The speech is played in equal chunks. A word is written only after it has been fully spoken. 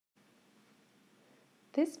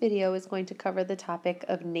This video is going to cover the topic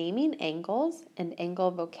of naming angles and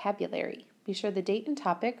angle vocabulary. Be sure the date and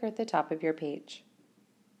topic are at the top of your page.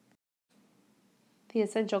 The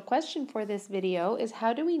essential question for this video is,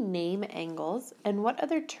 how do we name angles and what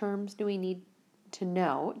other terms do we need to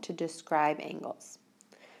know to describe angles?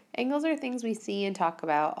 Angles are things we see and talk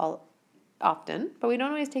about often, but we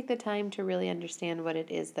don't always take the time to really understand what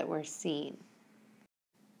it is that we're seeing.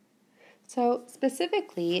 So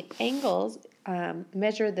specifically, angles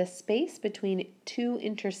measure the space between two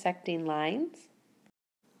intersecting lines,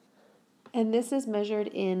 and this is measured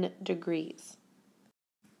in degrees.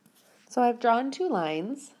 So I've drawn two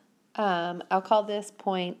lines. I'll call this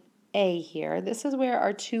point A here. This is where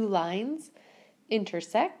our two lines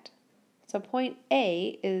intersect. So point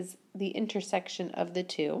A is the intersection of the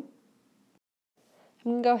two.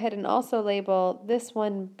 I'm going to go ahead and also label this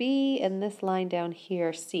one B and this line down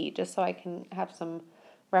here C, just so I can have some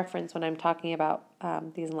reference when I'm talking about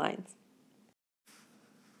these lines.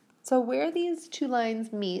 So where these two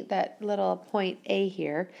lines meet, that little point A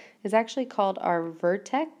here, is actually called our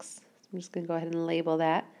vertex. I'm just going to go ahead and label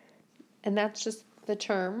that. And that's just the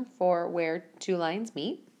term for where two lines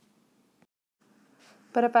meet.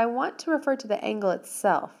 But if I want to refer to the angle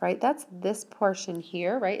itself, right, that's this portion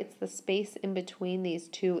here, right? It's the space in between these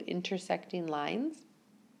two intersecting lines.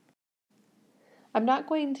 I'm not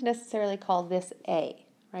going to necessarily call this A,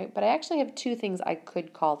 right? But I actually have two things I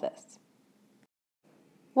could call this.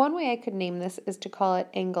 One way I could name this is to call it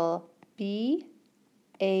angle BAC.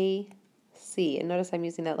 And notice I'm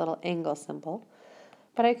using that little angle symbol.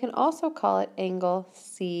 But I can also call it angle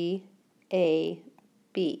CAB.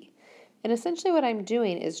 And essentially what I'm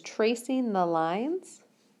doing is tracing the lines,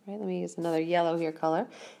 right? Let me use another yellow here color.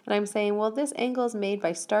 And I'm saying, well, this angle is made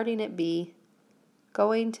by starting at B,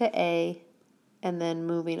 going to A, and then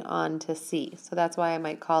moving on to C. So that's why I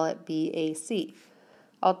might call it BAC.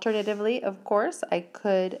 Alternatively, of course, I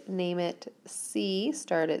could name it C,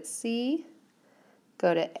 start at C,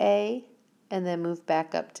 go to A, and then move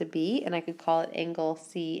back up to B, and I could call it angle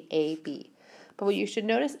CAB. But what you should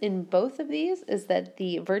notice in both of these is that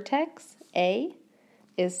the vertex, A,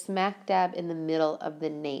 is smack dab in the middle of the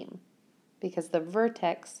name, because the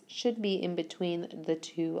vertex should be in between the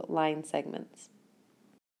two line segments.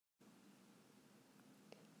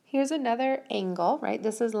 Here's another angle, right?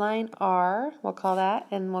 This is line R, we'll call that,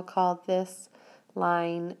 and we'll call this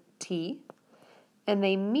line T. And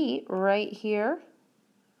they meet right here,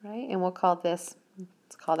 right? And we'll call this,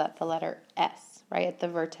 let's call that the letter S, right, at the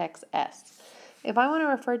vertex S. If I want to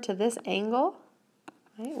refer to this angle,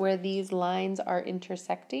 right, where these lines are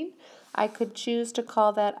intersecting, I could choose to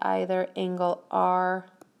call that either angle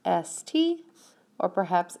RST or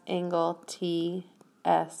perhaps angle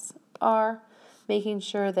TSR, making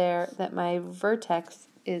sure there that my vertex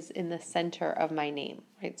is in the center of my name,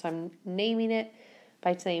 right? So I'm naming it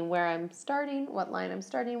by saying where I'm starting, what line I'm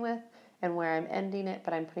starting with, and where I'm ending it,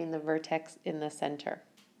 but I'm putting the vertex in the center.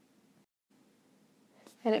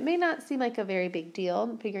 And it may not seem like a very big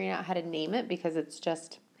deal figuring out how to name it because it's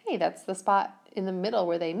just, hey, that's the spot in the middle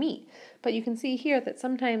where they meet. But you can see here that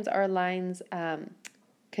sometimes our lines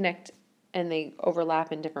connect and they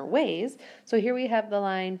overlap in different ways. So here we have the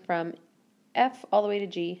line from F all the way to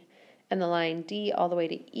G and the line D all the way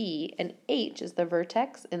to E, and H is the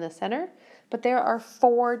vertex in the center. But there are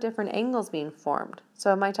four different angles being formed.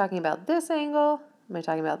 So am I talking about this angle? Am I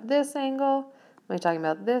talking about this angle? Am I talking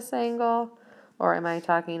about this angle? Or am I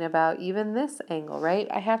talking about even this angle, right?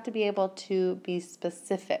 I have to be able to be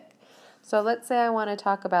specific. So let's say I want to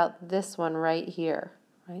talk about this one right here,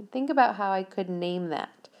 right? Think about how I could name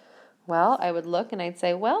that. Well, I would look and I'd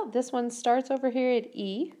say, well, this one starts over here at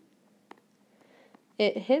E.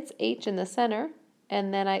 It hits H in the center,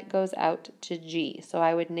 and then it goes out to G. So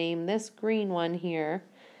I would name this green one here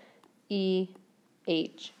EHG.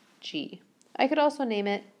 I could also name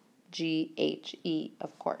it GHE,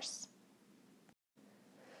 of course.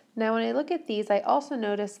 Now when I look at these, I also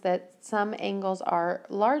notice that some angles are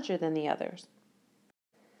larger than the others.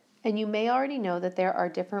 And you may already know that there are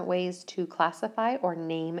different ways to classify or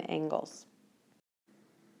name angles.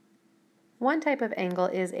 One type of angle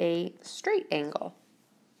is a straight angle.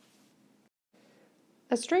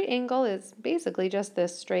 A straight angle is basically just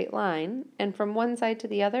this straight line, and from one side to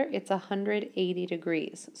the other, it's 180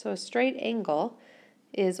 degrees. So a straight angle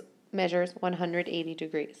measures 180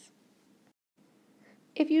 degrees.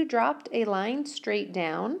 If you dropped a line straight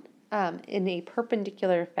down in a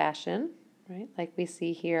perpendicular fashion, right, like we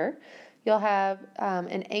see here, you'll have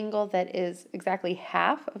an angle that is exactly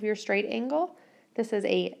half of your straight angle. This is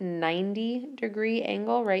a 90-degree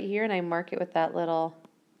angle right here, and I mark it with that little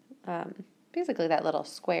basically that little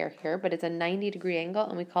square here, but it's a 90-degree angle,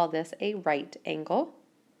 and we call this a right angle.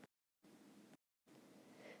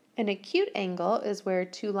 An acute angle is where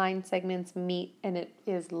two line segments meet and it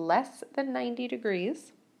is less than 90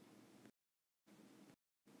 degrees.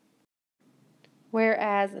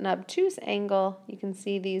 Whereas an obtuse angle, you can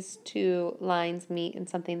see these two lines meet in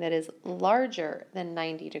something that is larger than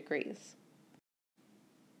 90 degrees.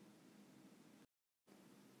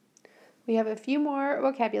 We have a few more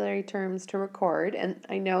vocabulary terms to record, and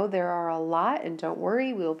I know there are a lot, and don't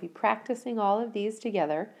worry, we will be practicing all of these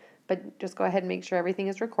together, but just go ahead and make sure everything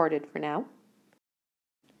is recorded for now.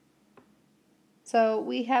 So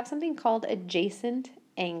we have something called adjacent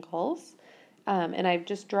angles, and I've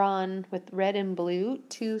just drawn with red and blue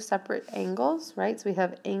two separate angles, right? So we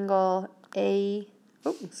have angle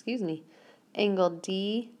angle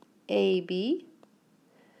DAB,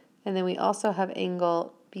 and then we also have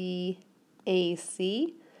angle BAC.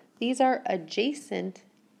 These are adjacent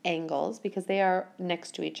angles because they are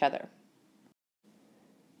next to each other.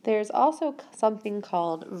 There's also something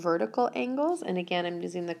called vertical angles, and again, I'm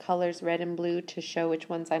using the colors red and blue to show which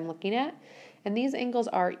ones I'm looking at. And these angles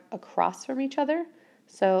are across from each other.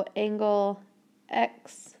 So angle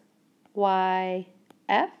XYF,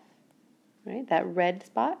 right, that red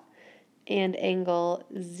spot, and angle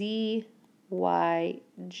ZYG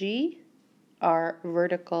are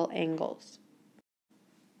vertical angles.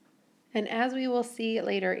 And as we will see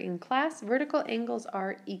later in class, vertical angles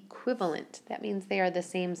are equivalent. That means they are the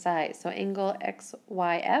same size. So angle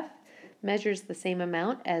XYF measures the same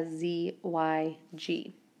amount as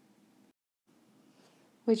ZYG.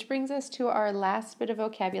 Which brings us to our last bit of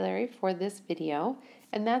vocabulary for this video,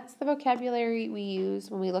 and that's the vocabulary we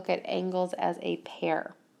use when we look at angles as a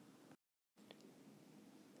pair.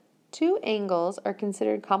 Two angles are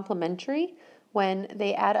considered complementary when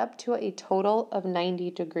they add up to a total of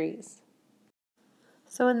 90 degrees.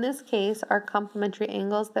 So in this case, our complementary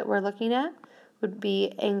angles that we're looking at would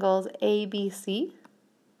be angles ABC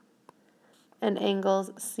and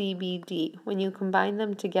angles CBD. When you combine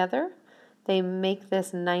them together, they make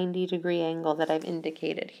this 90-degree angle that I've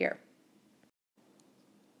indicated here.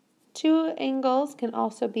 Two angles can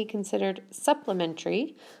also be considered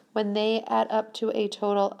supplementary when they add up to a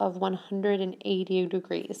total of 180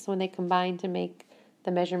 degrees, when they combine to make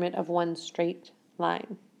the measurement of one straight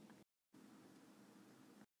line.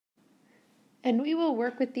 And we will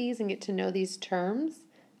work with these and get to know these terms,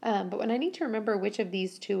 but when I need to remember which of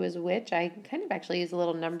these two is which, I kind of actually use a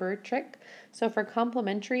little number trick. So for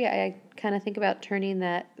complementary, I kind of think about turning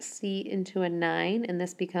that C into a 9, and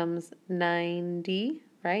this becomes 90,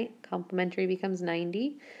 right? Complementary becomes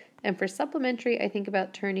 90. And for supplementary, I think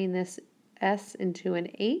about turning this S into an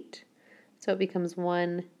 8, so it becomes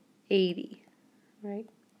 180, right?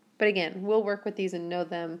 But again, we'll work with these and know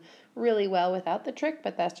them really well without the trick,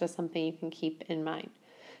 but that's just something you can keep in mind.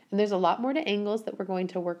 And there's a lot more to angles that we're going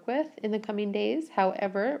to work with in the coming days.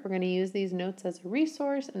 However, we're going to use these notes as a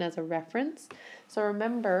resource and as a reference. So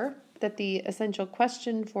remember that the essential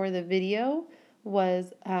question for the video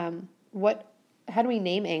was how do we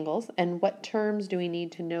name angles, and what terms do we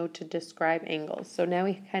need to know to describe angles? So now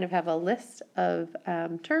we kind of have a list of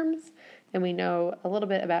terms, and we know a little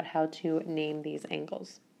bit about how to name these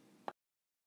angles.